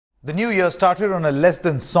The new year started on a less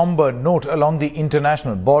than somber note along the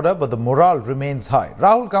international border, but the morale remains high.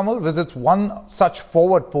 Rahul Kamal visits one such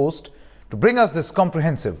forward post to bring us this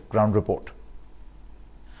comprehensive ground report.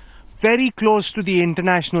 Very close to the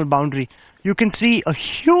international boundary, you can see a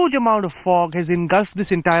huge amount of fog has engulfed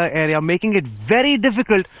this entire area, making it very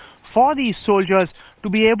difficult for these soldiers to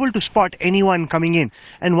be able to spot anyone coming in.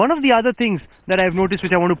 And one of the other things that I've noticed,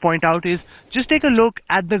 which I want to point out, is just take a look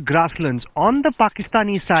at the grasslands on the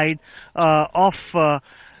Pakistani side of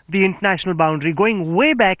the international boundary, going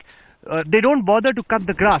way back. They don't bother to cut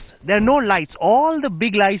the grass. There are no lights. All the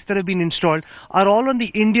big lights that have been installed are all on the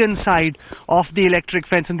Indian side of the electric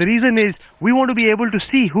fence. And the reason is we want to be able to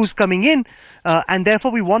see who's coming in, and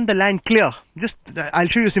therefore we want the land clear. Just, I'll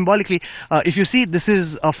show you symbolically. If you see, this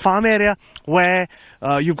is a farm area where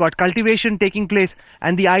you've got cultivation taking place,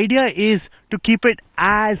 and the idea is to keep it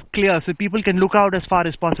as clear so people can look out as far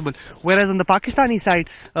as possible. Whereas on the Pakistani side,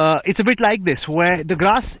 it's a bit like this, where the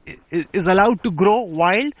grass is allowed to grow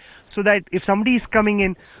wild, so that if somebody is coming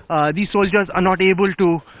in, these soldiers are not able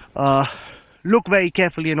to look very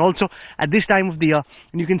carefully. And also at this time of the year,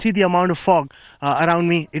 and you can see the amount of fog around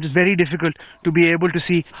me, it is very difficult to be able to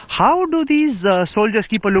see. How do these soldiers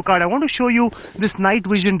keep a lookout? I want to show you this night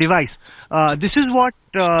vision device. This is what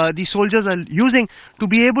the soldiers are using to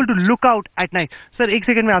be able to look out at night. Sir, एक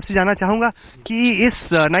second में आपसे जानना चाहूँगा कि इस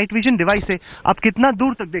night vision device से आप कितना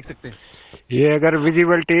दूर तक देख सकते हैं? ये अगर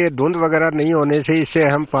विजिबिलिटी धुंध वगैरह नहीं होने से इससे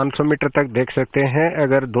हम 500 मीटर तक देख सकते हैं.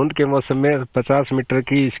 अगर धुंध के मौसम में 50 मीटर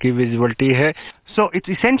की इसकी विजिबिलिटी है. So it's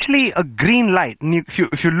essentially a green light.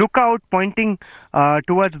 If you look out pointing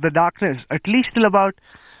towards the darkness, at least till about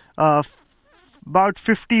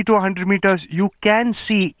 50 to 100 meters, you can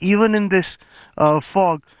see even in this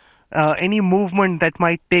fog any movement that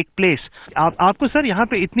might take place. आपको sir यहाँ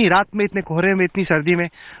पे इतनी रात में, इतने कोहरे में, इतनी सर्दी में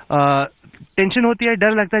टेंशन होती है,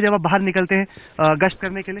 डर लगता है जब आप बाहर निकलते हैं गश्त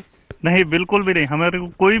करने के लिए? नहीं, बिल्कुल भी नहीं. हमारे को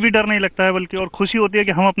कोई भी डर नहीं लगता है, बल्कि और खुशी होती है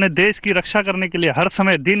कि हम अपने देश की रक्षा करने के लिए हर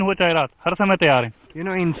समय, दिन हो चाहे रात, हर समय तैयार हैं. You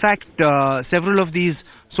know, in fact, several of these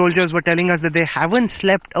soldiers were telling us that they haven't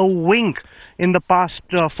slept a wink in the past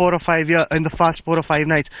 4 or 5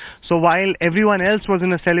 nights. So while everyone else was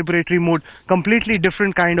in a celebratory mood, completely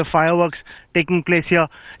different kind of fireworks taking place here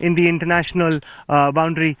in the international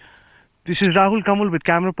boundary. This is Rahul Kamal with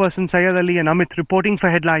camera person Syed Ali and Amit reporting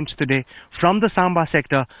for Headlines today from the Samba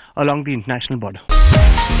Sector along the international border.